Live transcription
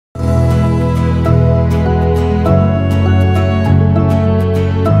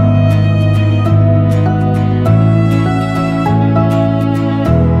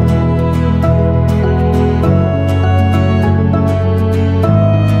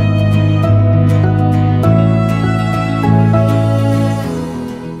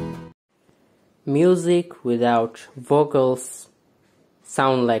music without vocals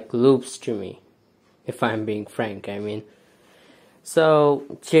sound like loops to me, if I'm being frank, I mean. So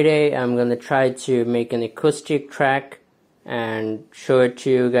today I'm gonna try to make an acoustic track and show it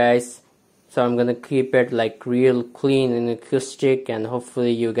to you guys. So I'm gonna keep it like real clean and acoustic, and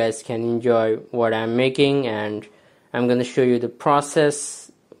hopefully you guys can enjoy what I'm making. And I'm gonna show you the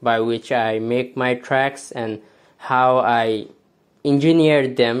process by which I make my tracks and how I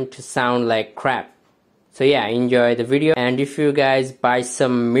engineered them to sound like crap. So yeah, enjoy the video. And if you guys by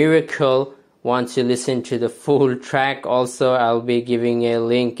some miracle want to listen to the full track, also I'll be giving a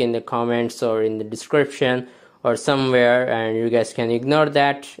link in the comments or in the description or somewhere, and you guys can ignore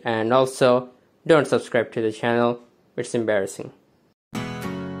that. And also don't subscribe to the channel, it's embarrassing.